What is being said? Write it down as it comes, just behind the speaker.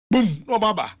boom no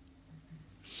baba.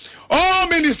 All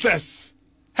ministers,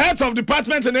 heads of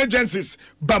departments and agencies,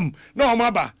 bam no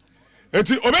maba.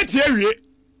 Eti obeti ewie.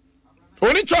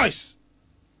 Only choice.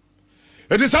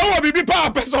 It is how we be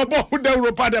power person who the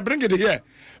Europa they bring it here.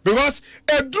 Because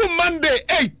every Monday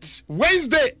 8,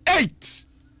 Wednesday 8,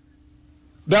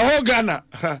 the whole Ghana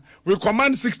will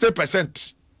command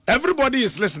 60%. Everybody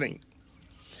is listening.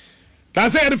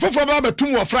 That's say the for about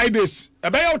 2 more Fridays.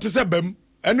 A bay out to say bem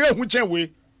and we which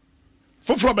way.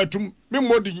 For betum me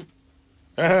modi.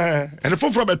 And the for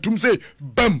betum say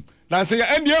bem. That's say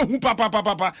and you who papa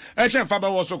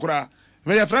FABÄWOSO kura.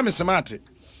 Me your friend is smart.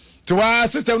 To our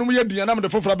sister no me di na me the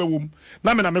for wom.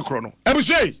 Na me na me kro no.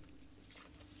 Ebushe.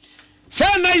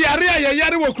 Fa na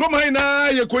yare wo krom han na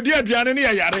ye kodi aduane ne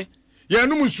yare. Ye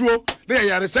num suo na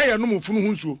yare say ye num funu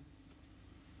hu nsuo.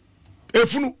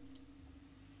 Efunu.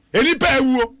 Eni pa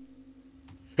ewuo.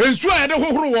 Ensuo ye de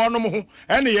hohoro wo nom ho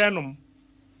ene ye nom.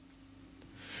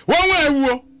 Won wa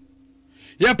ewuo.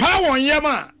 Ye pa won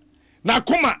yema na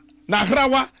koma na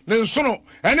hrawa ne nsono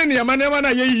ene ne yema na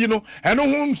ye yi no ene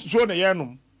ho nsuo na ye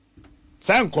nom.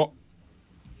 Sanko.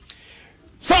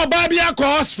 So baby akọ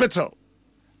hospital.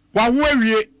 Wa wo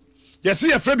awie. Ye se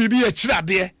ye fra bibi ye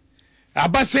kirade.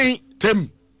 Abasen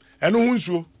tem ene ho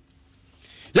nsuo.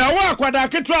 Ya wa akwada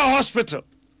ketwa hospital.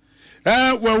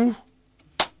 Wawu.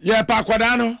 Ye pa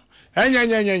akwada no.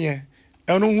 Enyenyenyenye.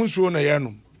 Ene ho nsuo na ye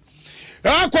nom.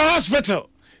 Akwa hospital.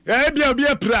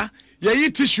 Bia pra. Ye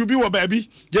yi tissue bi wo baabi.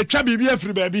 Ye twa bibi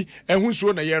afri baabi. Ene ho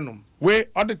nsuo na ye nom. We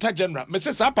auditor general. Me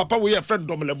se sa papa we ye friend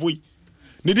Domlevo.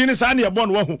 Ni dini sa ni yabon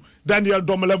wahu Daniel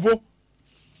Domlevo.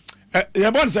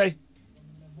 Yabon say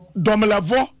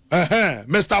Domlevo.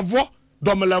 Mr. Vo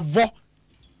Domlevo.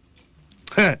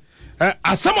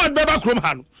 Asamo beba krom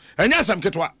hanu. Enya asam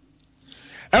ketwa.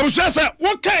 Ebusua say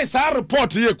what kind sa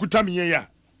report ye kuta me ya.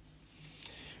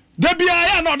 De bia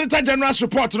ya na auditor general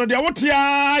report no de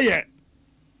wotia ye.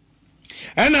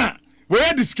 Ena we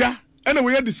diska, ena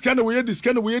we diska, na we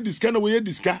diska, na we diska, na we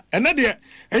diska. Ena de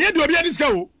enye de obi diska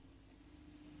o.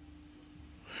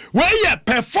 Where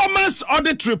performance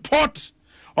audit report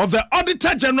of the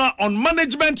Auditor General on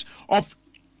management of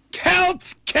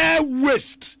health care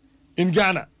waste in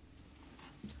Ghana.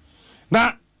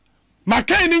 Now,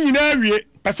 makai ni nyina awie,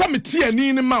 pesa meti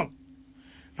ani ni ma.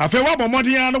 Afa wa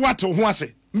bomodi an what ho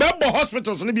ase. Member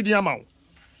hospitals ni bi di ama.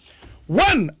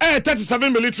 1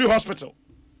 37 military hospital.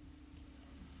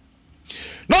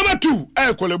 Number 2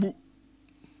 Kolebu.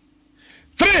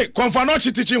 3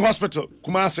 Konfanochi teaching hospital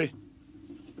Kumasi.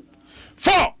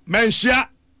 4 Menshia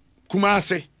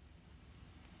Kumasi.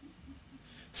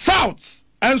 South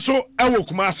Enso Ewo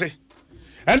Kumasi.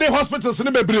 And the hospitals in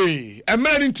the bebre. A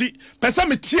meninti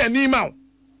pesamiti and nimau.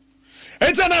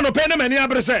 It's an anopena many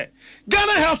abrese.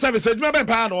 Ghana Health Service remember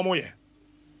pan or moye.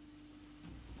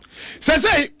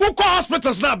 Say uko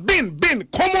hospitals now bin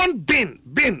common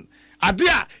bin.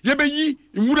 Adia yebeyi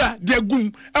imura de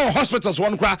gum e hospitals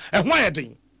one kra e hwan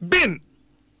yedin bin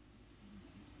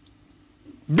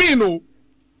o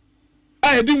a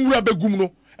yedin mura begum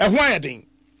no e hwan yedin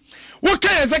wo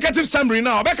kan executive summary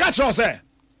now be ka kire say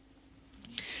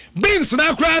bins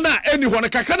na kra na eni ho ne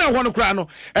kaka na ho ne kra no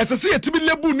esese yetibi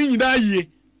lebu ni nyina yie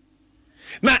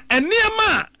na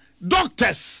eniema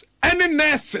doctors any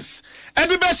nurses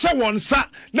any be hye wonsa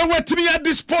na watimi ya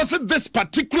dispose this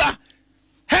particular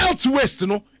health waste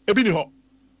no ebi ni ho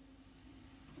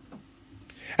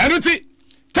enuti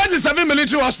 37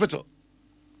 military hospital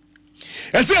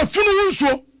ese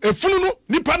efunu no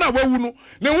nipa na wawu no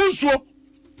ne hunsuo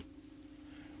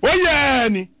oye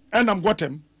ni and I'm got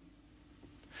him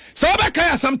so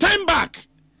abaka some time back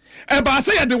eba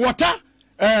say the water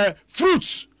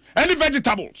fruits and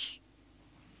vegetables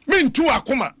mean to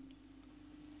akoma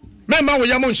mema wo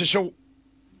yamo nhehyew.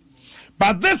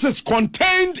 But this is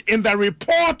contained in the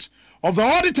report of the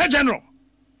Auditor General,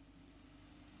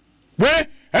 where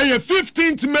on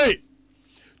 15th May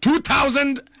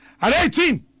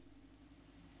 2018,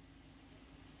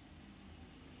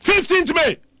 15th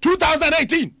May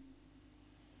 2018.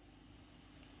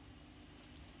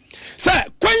 Sir,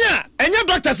 kwanya enya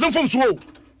doctors no from so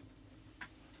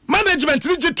management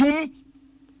rigitum.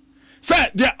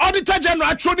 Sir, the Auditor General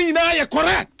actually na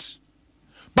correct,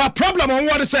 but problem on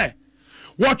what they say.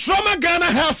 What trauma Ghana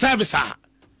Health Service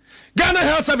Ghana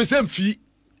Health Service fee.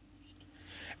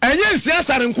 And yes,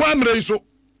 are in Kwamre so.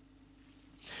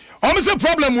 Almost a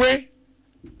problem way.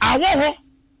 Awoho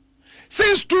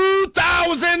since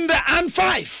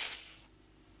 2005.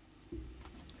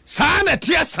 Sana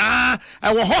tia sa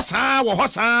wo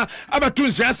hosa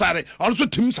abatun sia sare also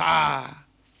tim sa.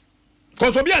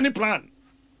 Cause obi any plan.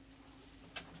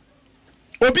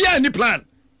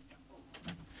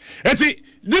 eti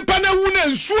nipa na wu na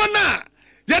nsuo na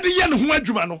yɛde yɛ ne ho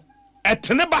adwuma no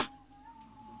ɛtene ba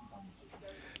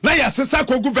na yɛsesa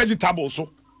kogu vegetables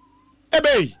so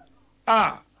ebe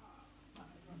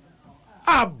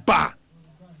aba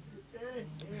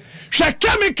hwɛ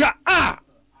chemical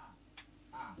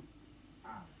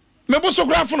meboso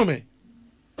kura fono me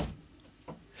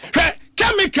hwɛ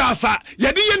chemicals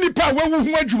yɛde yɛ nipa wawu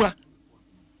ho adwuma.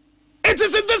 It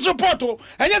is in this report and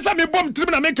yes, I'm a bomb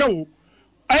tribunal maker.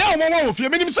 I am one of you,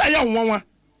 meaning say I am one.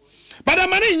 But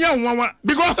I'm an young one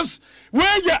because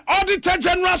where your Auditor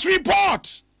General's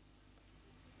report.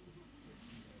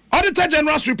 Auditor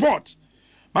General's report.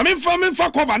 I mean, for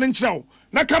cover and show.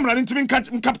 Na camera into me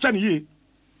capture ye.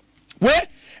 Where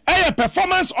a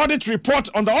performance audit report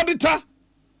on the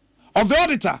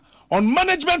auditor on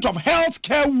management of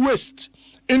healthcare waste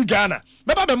in Ghana.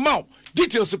 Maybe the more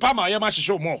details about my yamash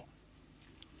show more.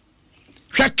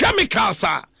 Chemicals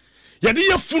yɛde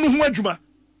yɛ funu ho adwuma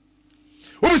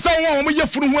obi sa won mo yɛ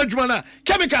funu ho adwuma na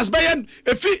chemicals bɛyɛ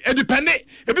efi edepende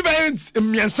ebi bɛyɛ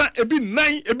mmiɛnsa ebi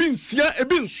nan ebi nsia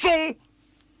ebi nson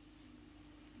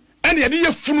ɛne yɛde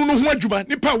yɛ funu no ho adwuma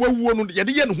nipa wawuo no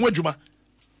yɛde yɛ no ho adwuma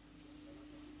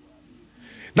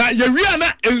na yɛwia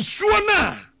na ensuo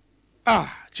na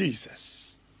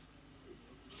Jesus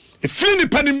efiri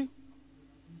nipa nim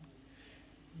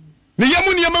ne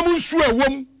yamu ne yamamu nsuo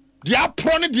awom dia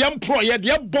pro ne dia mpro ye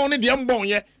dia bon ne dia mbon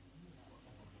ye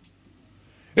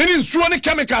eni nsuo ne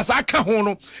chemicals aka ho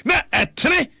no na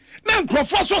etene na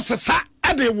nkrofo so sesa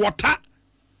ade water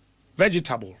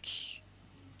vegetables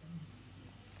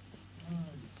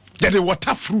they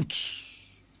water fruits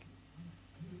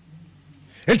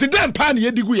enti dem pa ne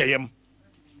yedigu yeyem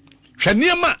hwe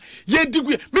niema yedigu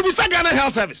me bisa Ghana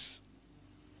Health Service.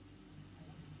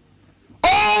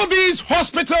 All these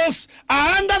hospitals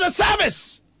are under the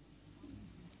service,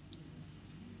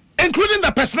 including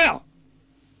the personnel.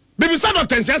 Baby,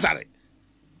 Dr. Nsensare.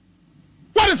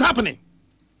 What is happening?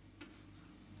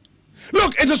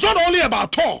 Look, it is not only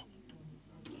about Tor.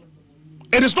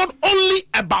 It is not only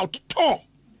about Tor.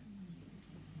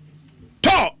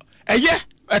 Tor,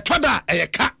 toda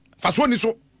ka, fasoni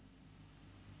so.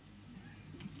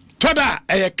 Toda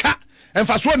ka, and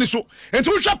fasoni so. And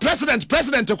to show president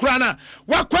Kurana,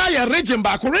 what quiet region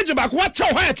back, what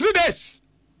 3 days.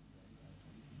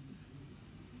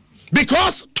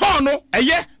 Because Tono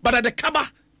but at the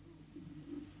Kaba.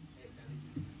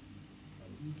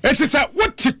 It is a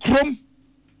what to chrome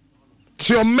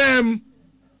to your mem.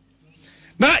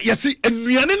 Now you see, and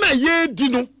Yanina ye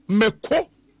dino meko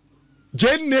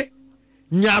jene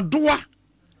nyadua.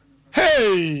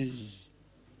 Hey,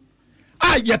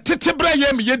 ya tetebra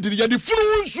yem ye did ya the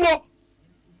flu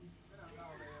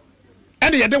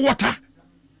and ya the water.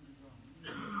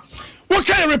 What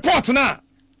kind of report now?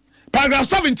 Paragraph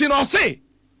 17 or say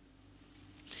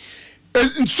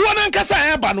nsuo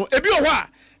nkasa eba no ebi owa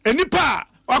enipa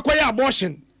akwaya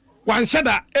abortion wan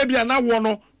sheda ebia na wo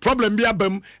no problem bi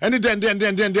abam eni den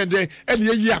eni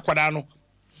yi akwada no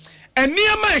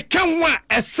eniema eka ho a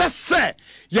esese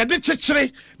ye de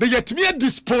chekere na yetimi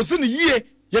dispose ne yie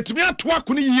yetimi ato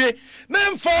akone yie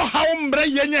na mfo hawo mbre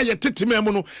yenya yetetime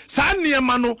mu no sa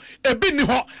niema no ebi ni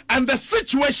ho, and the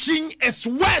situation is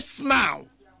worse now.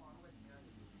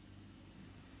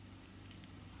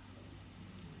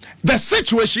 The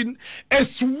situation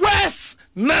is worse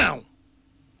now.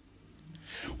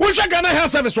 We should Ghana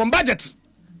Health Service from budget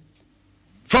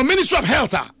from Ministry of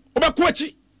Health.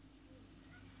 Obakwachi.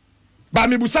 Ba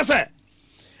mi busa se.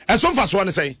 Enso mfa so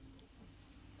ne say.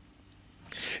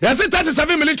 Yes,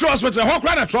 37 military hospital ho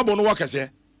kra na trouble no workers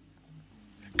here.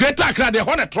 Greater Accra de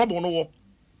ho na trouble no wo.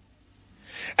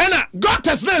 Ena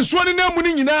gottes na nsuo ne namu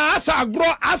ni nyina asa agro.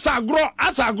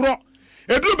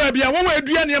 Eduru ba bia wo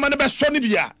edua ne ma ne be so ne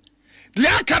bia. The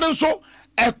aka so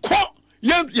eko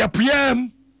ye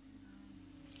pm.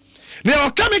 Now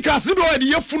chemicals do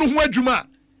the yefunu ho adwuma.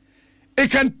 It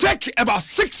can take about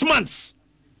 6 months.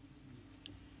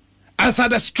 As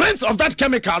the strength of that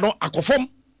chemical no akofom.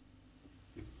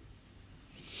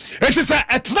 It is a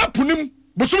trapunim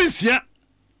busuminsia.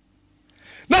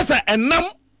 Na sa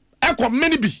enam ekọ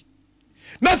many bi.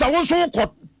 Na sa won so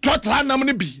ko total nam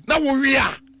ne bi. Na wo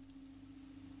wia.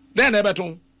 Then e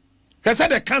beton. He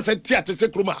said the cancer theatre se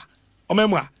kruma o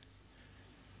memwa.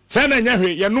 Say na nya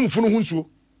hwe ye num funu hu nsuo.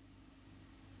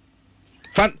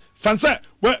 Fan say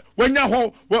when nya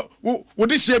ho wo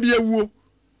de hye bi awuo.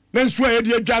 Na nsuo ye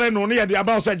de adware no ne ye de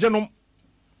aba o se genom.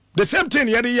 The same thing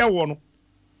ye de ye wo no.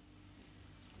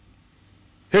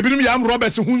 Ebinum ya am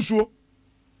Roberts hu nsuo.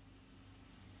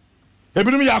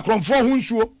 Ebinum ya akromfo hu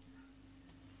nsuo.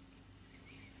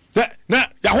 Na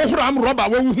ya hohoro am Robert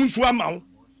wo hu nsuo ama wo.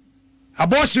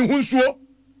 abortion hunsuo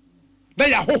na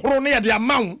ya hohoro na ya de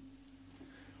amawo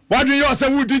wadwe yo se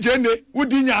wudi jene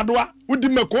wudi nyadoa wudi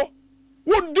meko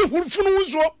wudi funu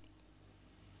hunsuo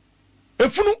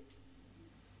efunu.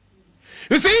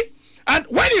 You see, and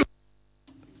when you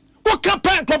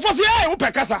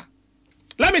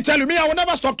let me tell you, me, I will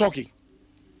never stop talking.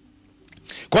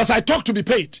 Because I talk to be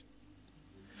paid.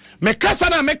 Me kasa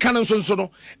na me kanan so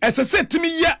no. As I said to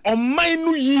me, yeah, on my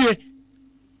new year.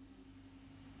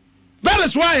 That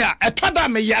is why I told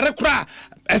them me yare kura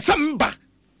esamba.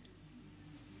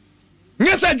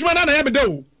 Yes, I join na ebe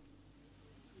do.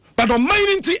 But on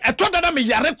my inti, I told them me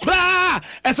yare kura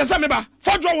esamba.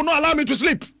 Fodro will not allow me to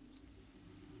sleep.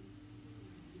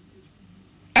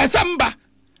 Esamba.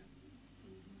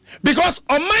 Because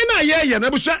on mine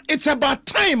it's about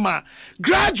time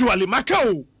gradually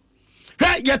Macau.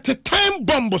 Yet a time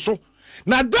bomb so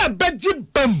now that bedgy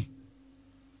bum.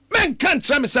 Men can't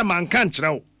tell me some man can't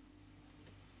know.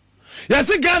 Yes,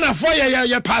 a Ghana for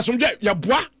ya passenger, ya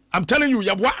bois. I'm telling you,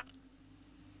 ya bois.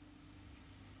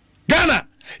 Ghana,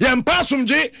 ya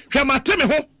passenger, ya matime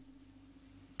ho.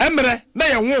 Emre, na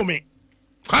ya woman.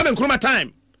 Come and chroma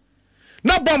time.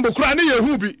 Na bombo crani ya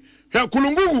hubi, ya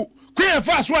kulungugu. Queen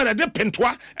fast one a dip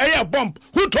pentwa a bump.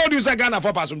 Who told you say Ghana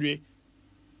for passenger?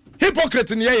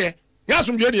 Hypocrite in ye,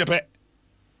 yasum jedi pe.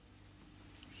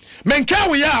 Menka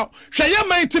we out, shaya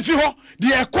mighty fiho,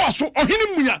 the course or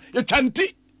hinimuya, your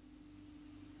tanti.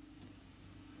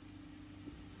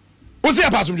 What's your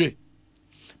passenger?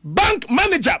 Bank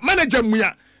manager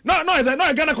muya. No,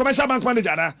 I Ghana commercial bank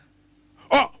manager.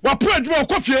 Oh, what poor draw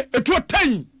coffee to a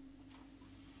time.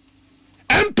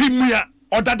 MP muya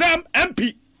or the damn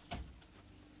MP.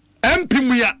 MP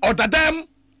muya or the dam.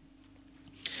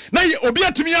 Na ye obi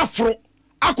atimi afro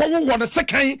akwa wo the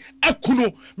second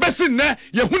akuno besin na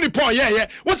ye huni po ye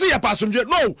what's your passenger?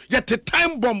 No, yet a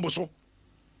time bomb so.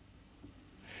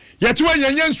 Yet when ye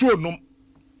nsuo nom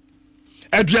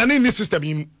aduane ni system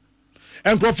yi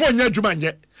enkrofo nya adwuma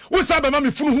nye wo sa be ma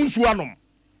me funu hunsuo anom.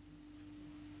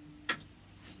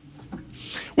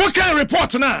 What kind of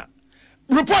report na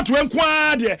report when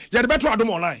kwa de ye better adom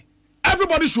online.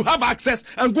 Everybody should have access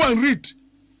and go and read.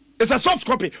 It's a soft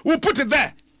copy. We'll put it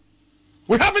there.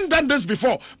 We haven't done this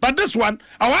before, but this one,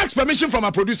 I'll ask permission from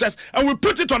our producers and we'll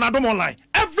put it on Adom Online.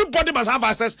 Everybody must have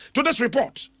access to this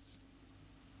report.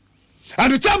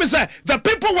 And you tell me, sir, the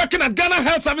people working at Ghana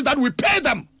Health Service that we pay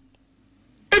them,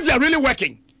 if they are really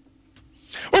working.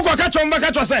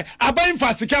 Say,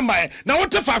 now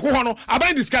what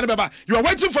you are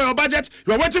waiting for your budget,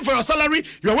 you are waiting for your salary,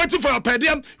 you are waiting for your per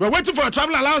diem, you are waiting for your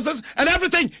travel allowances and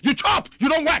everything. You chop, you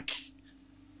don't work.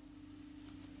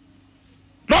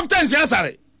 Doctors, yes,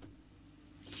 sorry.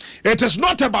 It is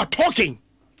not about talking.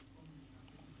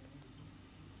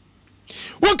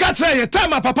 What can say a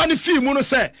time a papa ni fee muno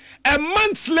say a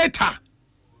month later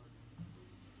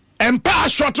Empire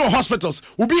Shuttle hospitals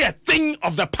will be a thing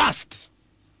of the past.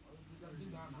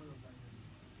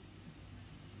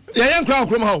 Yan crowd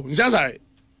krum ho nzazare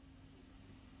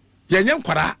yan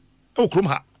kwara o krum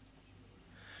ha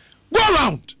go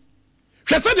around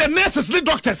she said the nurses the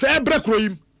doctors e break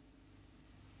roim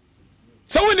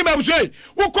so when the man say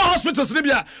we call hospitals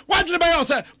libya why do they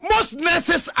say most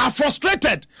nurses are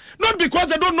frustrated not because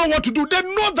they don't know what to do, they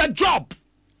know the job,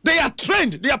 they are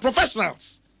trained, they are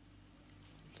professionals,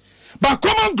 but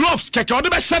common gloves keke ode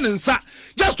be hye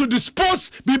just to dispose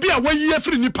bibi a wayi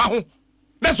afri nipa ho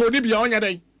that's what be on your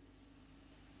day.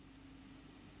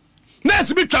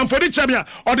 Nurse be transfer the chamia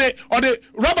or the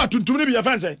rubber to be a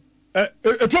fancy. A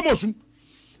tromosum.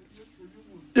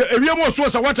 A real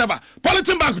source or whatever.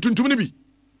 Politin back to be.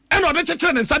 And or the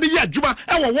children and Sadi Juma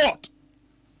and what?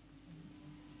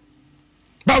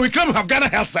 But we claim to have Ghana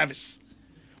Health Service.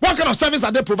 What kind of service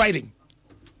are they providing?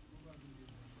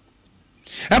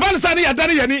 About Sadi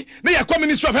Adani, they are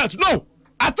Ministry of Health. No,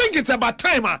 I think it's about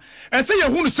time and say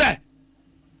who say.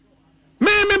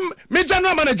 Me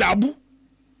general manager Abu.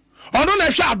 Ono na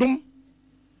hwe adom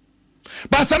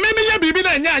but se me ye bibi na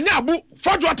nya abu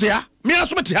fodwote ha me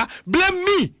asomete ha blame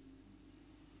me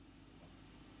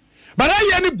but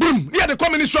I any broom near the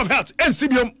Ministry of Health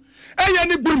NCBM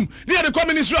any broom near the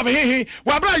Ministry of Hehe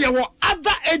wabra ye wo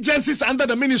other agencies under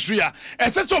the ministry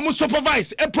e say so mo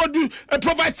supervise and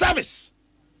provide service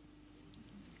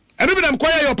and even am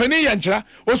kwaya your penny yanchira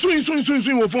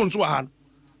osu wo phone to ha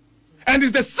and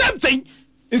it's the same thing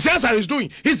Insiasa is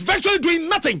doing. He's virtually doing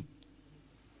nothing.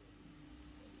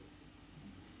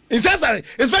 Insiasa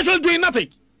is virtually doing nothing.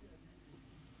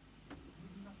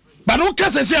 But no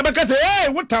case say because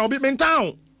hey, what town be in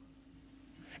town?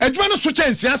 And you want to switch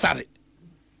Insiasa.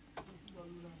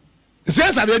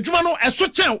 Says at the Jumano, a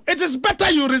switch out. It is better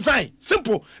you resign.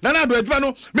 Simple. Nana do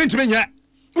Jumano, mean to me, yeah.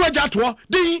 Wajatwa,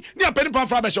 D, near Penny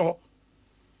Pafrabesho.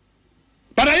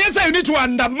 But I say you need to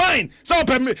undermine some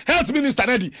health minister.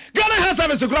 Ghana Health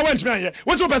Service,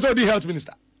 what's your the health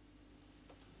minister?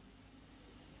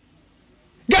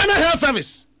 Ghana Health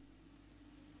Service.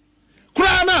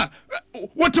 Krana,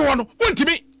 what you want to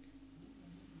me?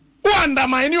 Who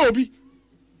undermine you, Obi?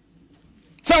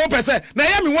 So, say,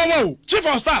 Naomi, wow, chief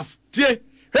of staff, tie,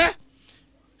 eh?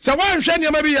 So, one shiny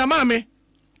maybe your mammy.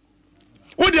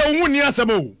 What you won't hear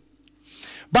some.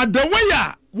 But the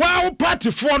way wow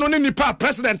party for no nipa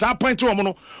president appoint to omo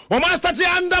no o ma start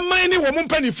undermine wo mo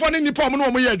mpani for nipa omo no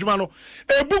o mo ye adwuma no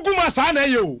ebuguma sa na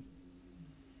ye o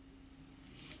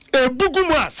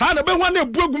ebuguma sa na be ho na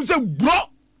ebugum se bro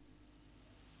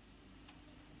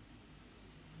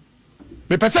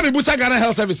me pese me busa Ghana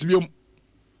Health Service biom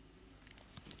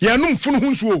ye num funu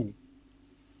hu nsuo o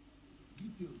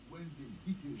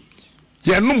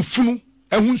ye num funu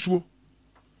ehun nsuo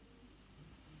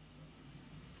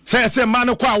say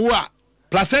man kwa wo a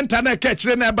placenta na ka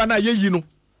kire na eba na ye yi no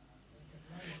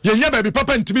ye nya baby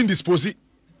papa ntimi dispose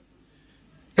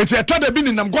enti eto da bi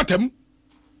ni nam gotem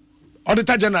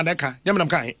auditor general na ka nyam nam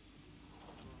ka he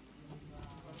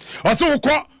o se wo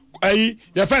ko ayi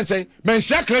ye fan say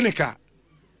menhia clinica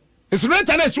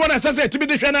instrumental na so na say tibi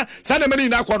de hwe na sa na mani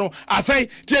na akọ no asai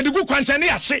ti edigu kwanche ne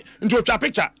yahye nti otwa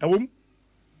picture ewom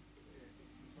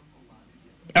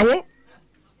ewo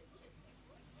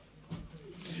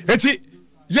eti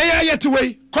yeti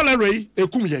wey cholera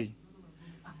ekum ye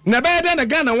na be de na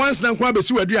Ghana once na kwa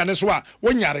besi waduane so a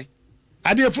wonyare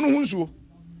ade efunu hu nsuo.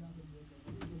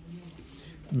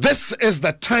 This is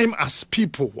the time as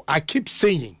people, I keep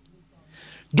saying,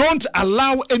 don't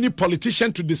allow any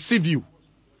politician to deceive you.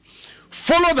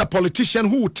 Follow the politician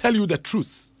who will tell you the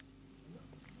truth,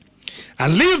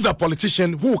 and leave the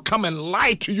politician who will come and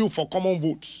lie to you for common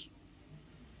votes.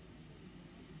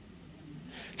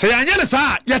 Say anyane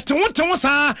sa yetewo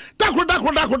sa dakro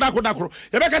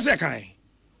yebeka se kan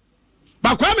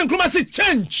ba kwa me nkruma say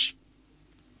change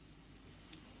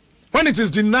when it is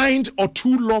denied or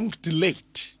too long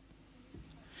delayed.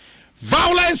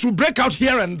 Violence will break out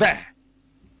here and there,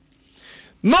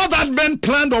 not that men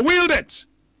planned or willed it,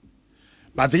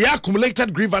 but the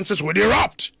accumulated grievances will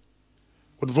erupt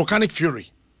with volcanic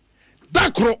fury.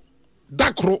 Dakro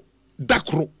eji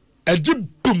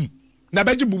boom na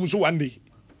beji boom so one day.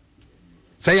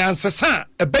 Say ansesa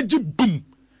a beji boom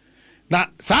na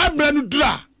sa branu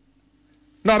dura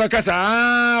na beka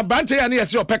sa bante ya na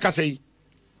yesi opeka say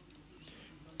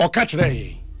o catch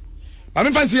re ma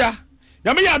me fancy ya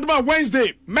me yaduma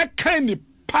Wednesday me kind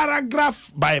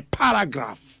paragraph by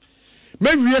paragraph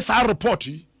me wie sa report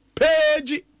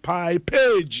page by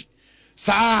page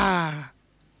sa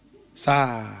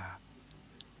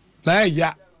na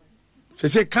ya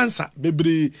say cancer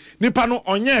bebre nipa no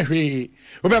onye hwe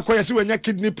obekọ yesi wanya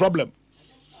kidney problem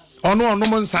ono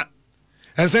monsa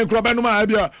ense kroba no ma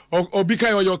bia obi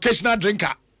kai your occasional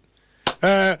drinker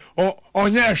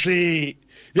onye hwe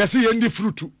yesi yendi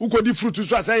fruit ukodi fruit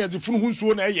so asa yesi funu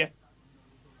hunsuo na eye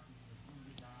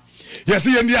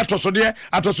yesi yendi atosode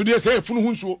say funu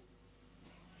hunsuo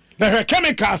na hwe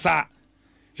chemicals a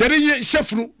yeri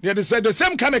chefunu yedi say the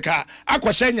same chemical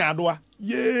akwahye nyaadoa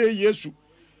yesu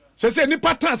say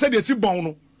nipa tan say de si bon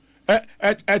no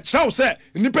chau say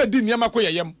nipa di niam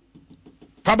akoyeyem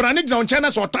pabrani gina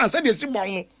onchena so tan say de si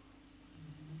bon no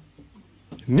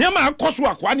niam akoso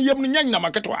akwa ne yem no nyanya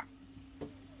maketwa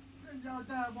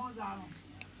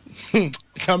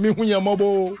kami hunya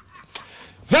mobo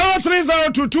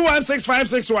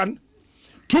 0302216561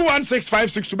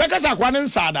 216562 because akwa ne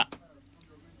nsada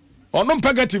ono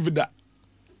negative da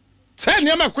say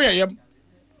niam akoyeyem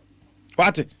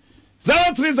what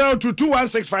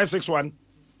 0302216561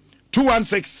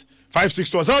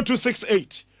 216562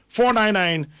 0268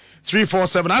 499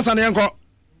 347. Asan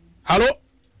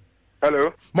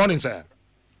hello morning sir.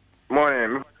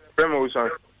 Morning FABÄWOSO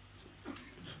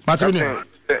Matini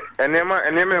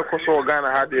enema koso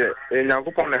Ghana ha de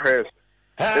Nyankopon na hwes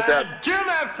Jim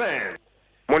FM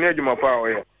Moni adwuma pa o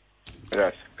ye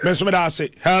yes Benso me da say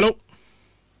hello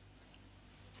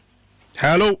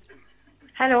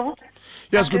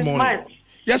yes good morning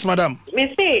yes madam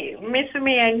me say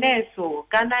me and so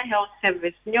Ghana Health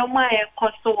Service nyoma e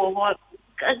koso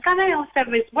Ghana Health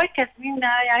Service workers me na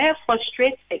I have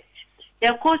frustrated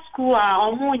they go school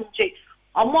omunje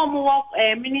omo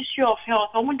Ministry of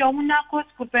Health omo na go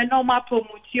school pe no ma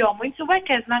promote omo into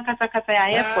workers na kasa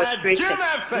I have frustrated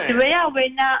the way we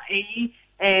na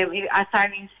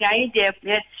assigning CID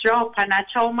strong and a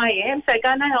trauma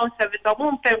Ghana Health Service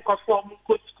omo pen ko for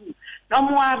go school no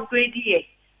more upgrade here.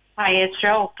 I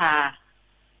show pa.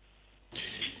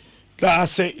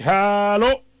 That's it.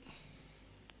 Hello.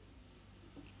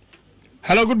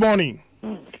 Hello, good morning.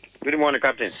 Good morning,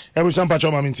 Captain. Every some patch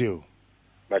on my minty.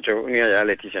 But you are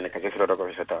Letitia and Cafe.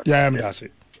 Yeah, I'm that's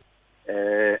it.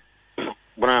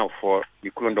 Brown for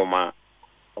you couldn't do my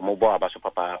mobile abaso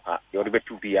papa. You're the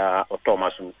to be a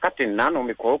Thomas. Captain Nano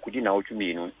me call could you know to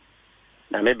me?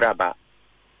 Na me braba.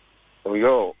 Oh,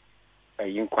 yo, a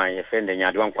inquire friend and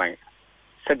you don't quite.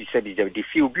 Sabi the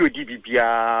few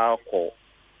DBBA or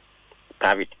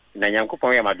private. Nanyanko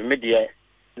Poyama do media.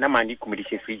 Namani comedy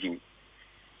free.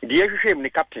 The shame the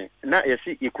captain. Now you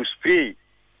see you could spray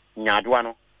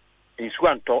Nyadwano in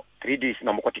Swanto 3 days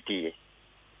no more quantity.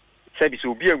 Sabi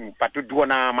so be but to do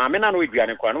na mamena no we are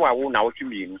no now what you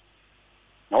mean.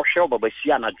 Now show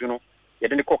Babasiana Juno, you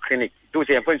didn't call clinic. Those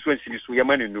are friends who see your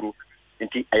money in Nuru. And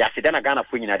I said, I'm going to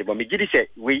find out about me. Giddy said,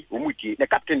 we, Umuti, the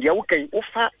captain, the okay,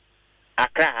 Ufa,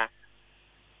 Akra,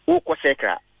 Oko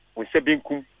Sekra, when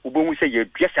Sebinkum, Ubu say, you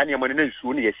just any money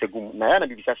soon, yes, a goom, Nayana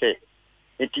Bisa say,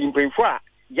 a team point for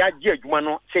ya dear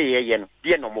Jumano, say, yen,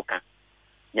 dear no moka.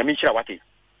 Yamisha Wati.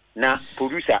 Na,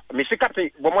 producer, Mr.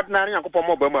 Captain, Bomodnari and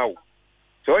Copomo Bemau.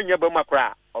 So in your Bema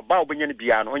cra, or Bow Benyan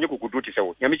Bian, on your could do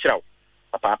so, Yamisha,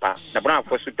 Papa, the brown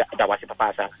for that was a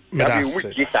papa.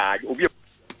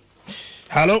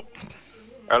 Hello.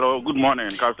 Hello, good morning,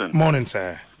 Captain. Morning,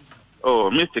 sir. Oh,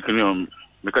 Mr. Kenyom,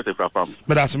 because of Papa.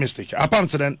 But that's a mistake.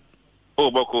 Apam then. Oh,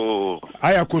 Boko.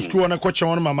 I have school on a coach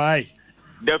on my mind.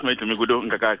 Definitely me good on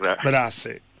Kakakra. But that's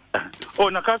it. Oh,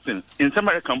 now, Captain, in some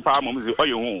American farm, oh,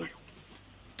 you home.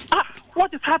 Ah,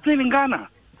 what is happening in Ghana?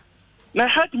 Now,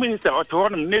 health minister or to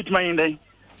one need my in there.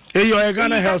 Hey, you're a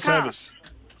Ghana health service.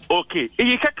 Okay,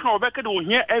 you can't come back to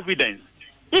hear evidence.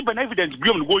 Even evidence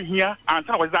beyond going here and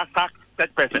I was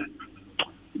that person.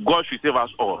 God should save us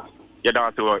all. Yeah,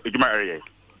 that's my area.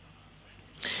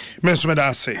 Mr.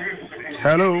 Medase.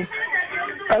 Hello.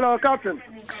 Hello, Captain.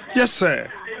 Yes,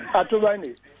 sir.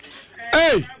 Atubani.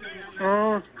 Hey.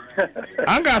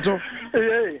 Angato.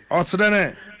 Hey. What's the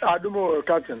name? Adumo,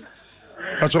 Captain.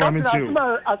 That's what I mean too.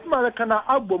 Asma kana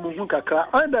album kakra.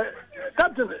 And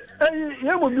Captain,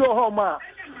 you will be your home.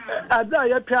 Ada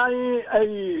ya pian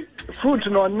ai fruit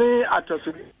no ne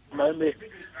atosu mame.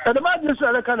 And the man just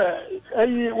kind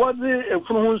of what the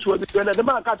influence was the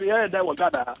man got here that was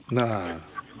got. Nah.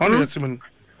 Only that's him.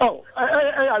 Oh,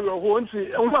 I will want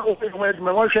to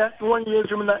one year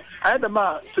to I had a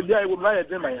man today with my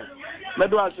dinner.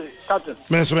 Let us say, Captain.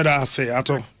 Mr. Medase,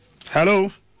 Ato.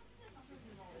 Hello.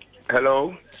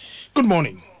 Hello. Good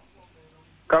morning.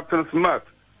 Captain Smart.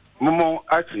 Momo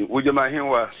Achi, would you mind him?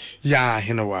 Yeah,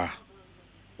 Hinawa.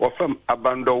 Or from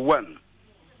Abando 1.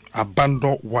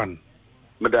 Abando 1.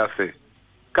 Medase.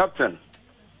 Captain.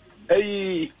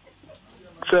 Hey,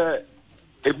 sir,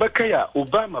 Ebakaya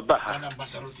Obama Baha.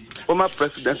 Former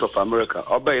President of America.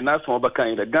 Obey National Obaka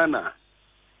in the Ghana.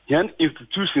 Yan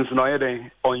institutions no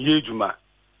on Yejuma.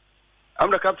 I'm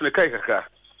the Captain of Kaikaka.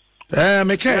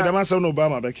 McKay, the master of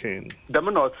Obama Becane. The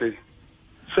Manote.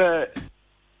 Sir.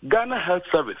 Ghana Health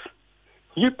Service.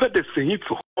 You pay the same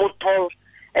for hotel.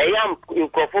 I am in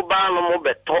Kofobano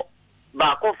Mobeto,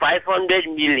 Bako 500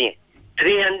 million,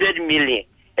 300 million,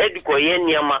 Edco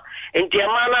Yenyama, and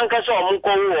Tiamana Caso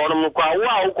Muko or Muka,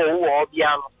 Wauko,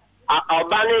 Biano,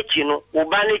 Albanechino,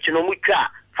 Ubanechino Muka,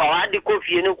 Fawadico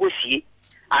Fienocosi,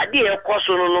 Adia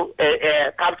Cosono,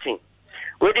 Captain.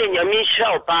 Within Yamisha,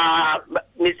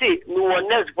 Missy, no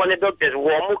one else for the doctors who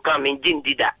are coming, Jim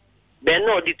Dida.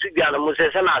 Beno di tubiana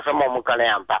musesa na asama mukana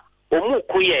yampa omu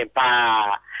kuye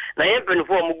pa na yepeni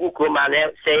fo mugu ko ma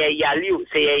na say yaliu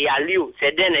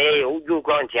say den e uju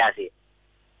ko ntiase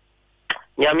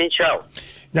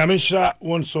Nyamisha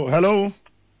wonso.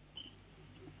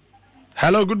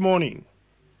 Hello, good morning.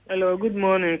 Hello, good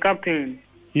morning, Captain.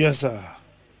 Yes, sir.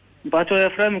 But your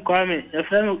friend Kwame,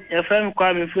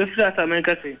 free as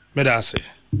America say. Medase.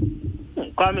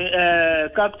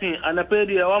 Kwame, Captain, and I paid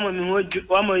you one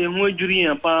more jury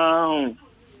and pound.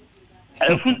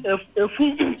 A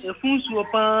fool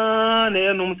upon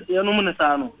a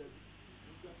nominasano.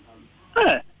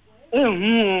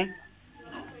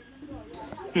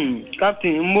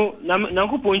 Captain,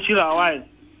 Nanko Ponchila, why?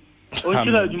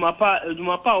 Onchila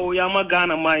Jumapa, O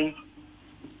Yamagana mine.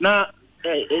 Now,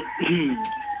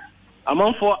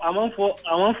 among for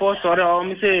sorry,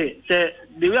 I say,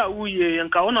 the way we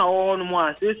and Kauna on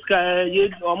one, this guy,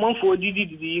 yet among for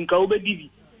Didi in Kaube Didi.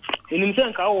 In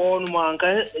himself, on one,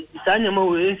 Sanyama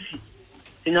will see.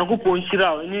 In a good point,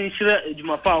 Shira, and in Shira,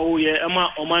 Jumapa, oh, yeah, Emma,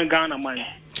 or my Ghana mine.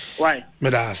 Why?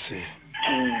 Medase.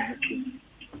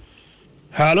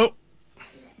 Hello.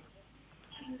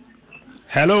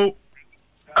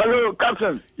 Hello,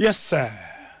 Captain. Yes, sir.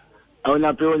 I want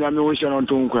to pay on your mission on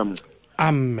Tunquem.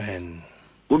 Amen.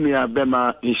 Umia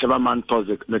Bema in Shabaman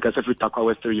Tozik, make a separate Takwa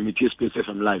Western Unity Space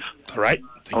from life. All right.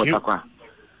 Thank you.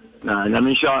 Now,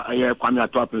 Namisha, I have come here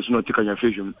to happen, so not take on your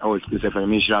fusion. I was space from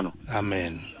Mishano.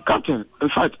 Amen. Captain, in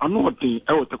fact, I know what thing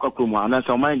I will take a Kuma, and that's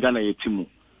how my Ghana Timu.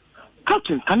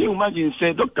 Captain, can you imagine,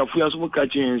 say, Dr. Fuyas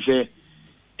catching and say,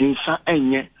 in Sa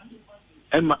Enye,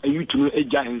 Emma, you to me,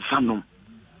 Eja and Sanum.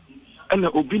 And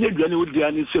the obedient journey would be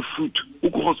an say fruit,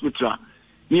 Uko Hospital.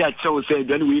 Near Chow said,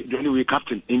 then we,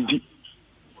 Captain, indeed.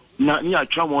 Now, near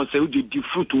Chow said, we did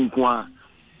fruit unqua.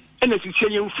 And as you say,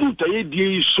 your fruit, I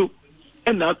did so,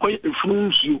 and I quite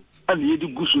influence you, and you do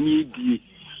Gusuni.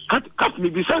 Cut me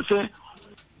besides, sir.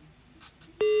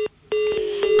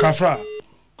 Kafra.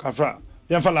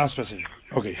 Yeah, for last person.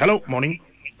 Okay, hello, morning.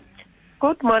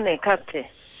 Good morning, Captain.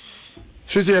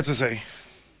 She's here to say.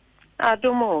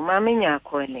 Adumo, Mammy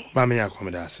Yakoni. Mammy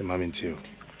Yakomidasi, Mammy too.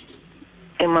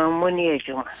 Emma Moni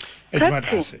Ejuma.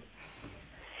 Captain.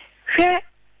 Fair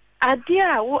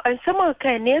idea, and someone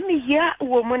can name me here,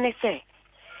 woman say.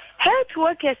 Health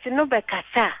workers no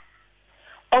becasa.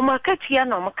 O Makatia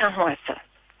no Makanwasa.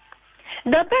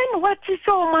 The Ben what is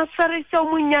so masari so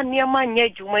munya near my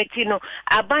Jumatino,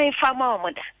 a buying farmer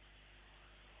mother.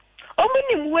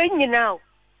 Ominim when you now.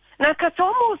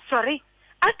 Nakasomo sorry.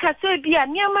 Akaso be a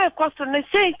near my costo, and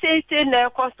say, near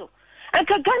costo. And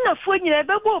Kagana Funy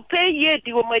never will pay ye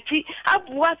the Omati,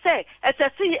 Abuase, as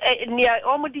I see near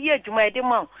Omodia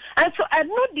Jumadimon. And so I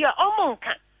know dear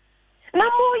Omonka.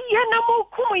 Namo Yanamo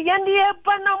Kumu Yandia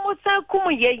Banamosa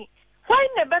Kumu Ye. Why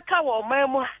never cow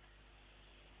my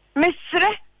Miss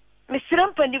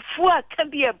Rampany Fua can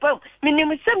be a bum.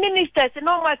 Minimum ministers and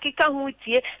all my kikan with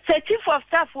ye, say chief of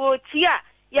staff or tia,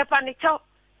 Yapanicho,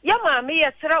 Yama me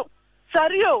a throw.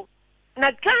 Sario,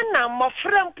 Nagana, my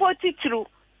friend potty through.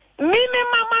 Mimi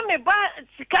mama me ba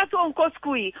sikato onko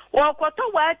skui, wa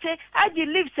kwato wache, aji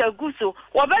lives a guso,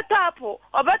 wa beto apo,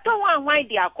 or beto one wine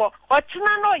diako, or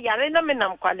chinano yarena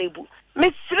menam kwalebu.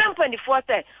 Miss Rampany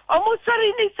Forte, almost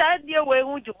sorry this idea where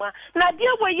Ujuma, Nadia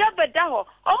where Yabedaho,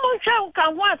 almost shall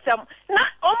can want some, not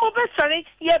almost sorry,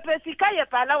 ye pesika ye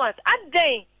palawans, a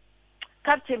day.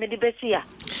 Captain Medibesia,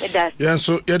 it does. Yes,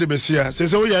 so Edibesia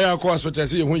says, oh, yeah, hospital,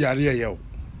 see who you are here,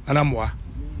 and I'm what?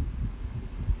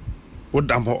 What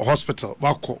damn hospital,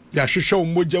 Wako, ya show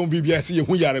Moja BBS,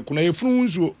 who you are, Kuna, a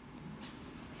frunzo.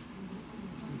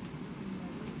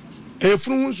 A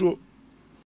frunzo.